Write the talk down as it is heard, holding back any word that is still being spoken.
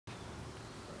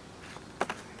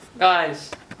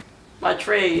Guys, my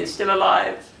tree is still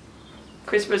alive.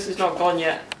 Christmas is not gone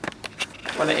yet.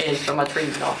 Well, it is, but my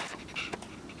tree's not.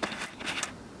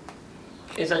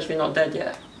 It's actually not dead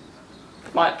yet.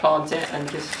 Might plant it and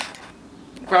just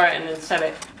grow it and then sell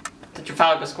it to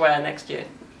Trafalgar Square next year.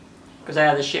 Because they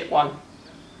had a shit one.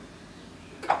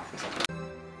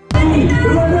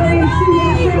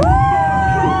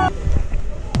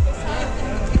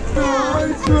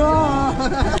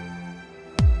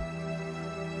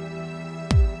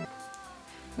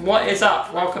 What is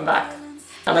up? Welcome back.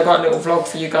 And I got a little vlog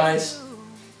for you guys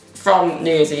from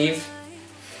New Year's Eve.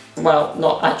 Well,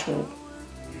 not actual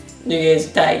New Year's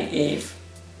Day Eve.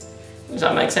 Does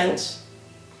that make sense?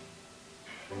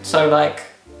 So like,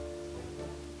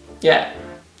 yeah,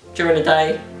 during the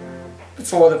day,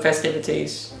 before the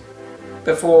festivities,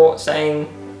 before saying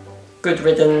good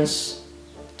riddance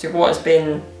to what has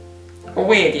been a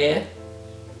weird year,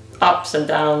 ups and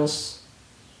downs,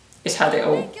 it's had it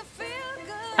all.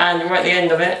 And we're at the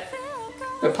end of it,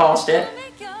 we're past it,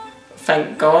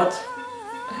 thank God,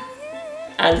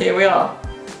 and here we are.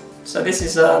 So this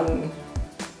is,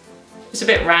 it's a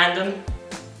bit random,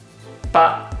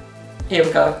 but here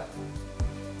we go.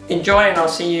 Enjoy and I'll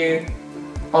see you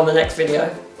on the next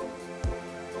video.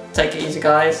 Take it easy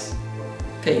guys,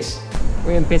 peace.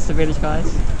 We're in Bicester Village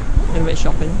guys, doing a bit of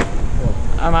shopping.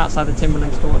 I'm outside the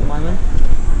Timberland store at the moment,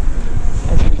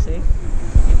 as you can see.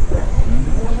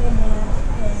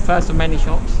 First of many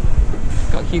shops.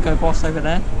 Got Hugo Boss over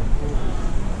there,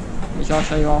 which I'll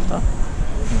show you after.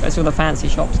 It's all the fancy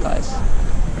shops guys,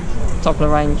 top of the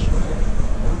range.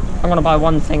 I'm gonna buy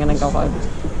one thing and then go home,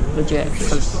 legit,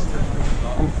 because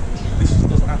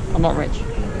I'm not rich.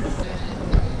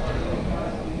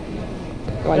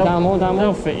 Right, down more, down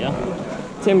more. They'll fit you.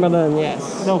 Timberland,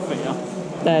 yes. They'll fit you.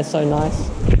 They're so nice.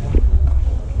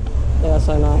 They are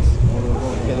so nice.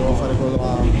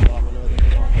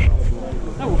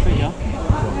 That will fit you.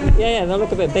 Yeah, they'll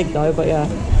look a bit big though, but yeah.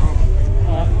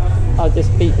 I'll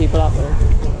just beat people up with them.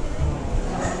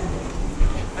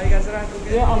 Are you guys around?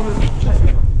 Yeah, I'm gonna check.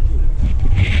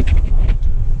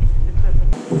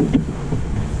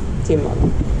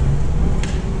 Timberland.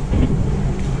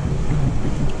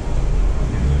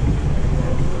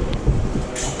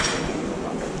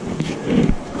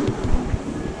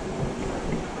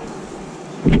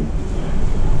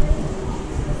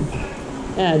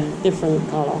 Yeah, different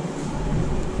colour.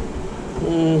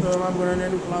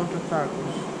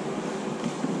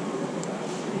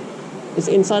 It's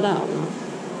inside out.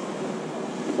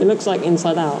 It looks like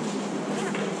inside out.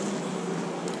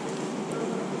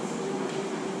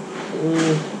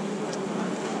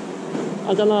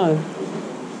 I don't know.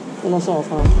 I'm not sort of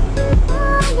fan.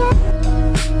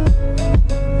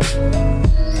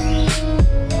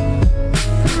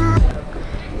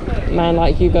 Man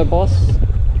like Hugo Boss.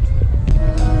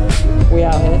 We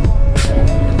out here.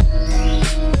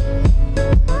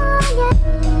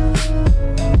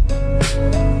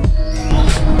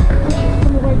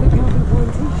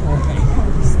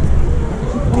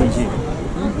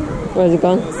 Where's it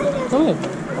gone? Oh.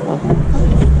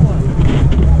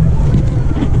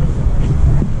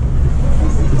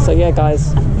 So yeah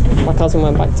guys, my cousin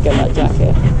went back to get that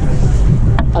jacket.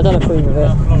 I don't approve of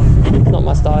it. It's not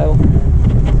my style.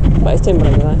 But it's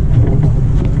Timberland, you know.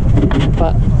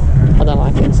 But I don't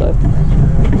like it, so I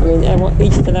mean, everyone,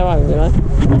 each to their own, you know.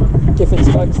 Different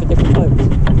strokes for different folks.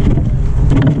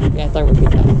 Yeah, don't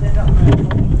repeat that.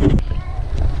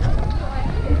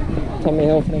 Tommy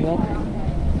Hilfiger.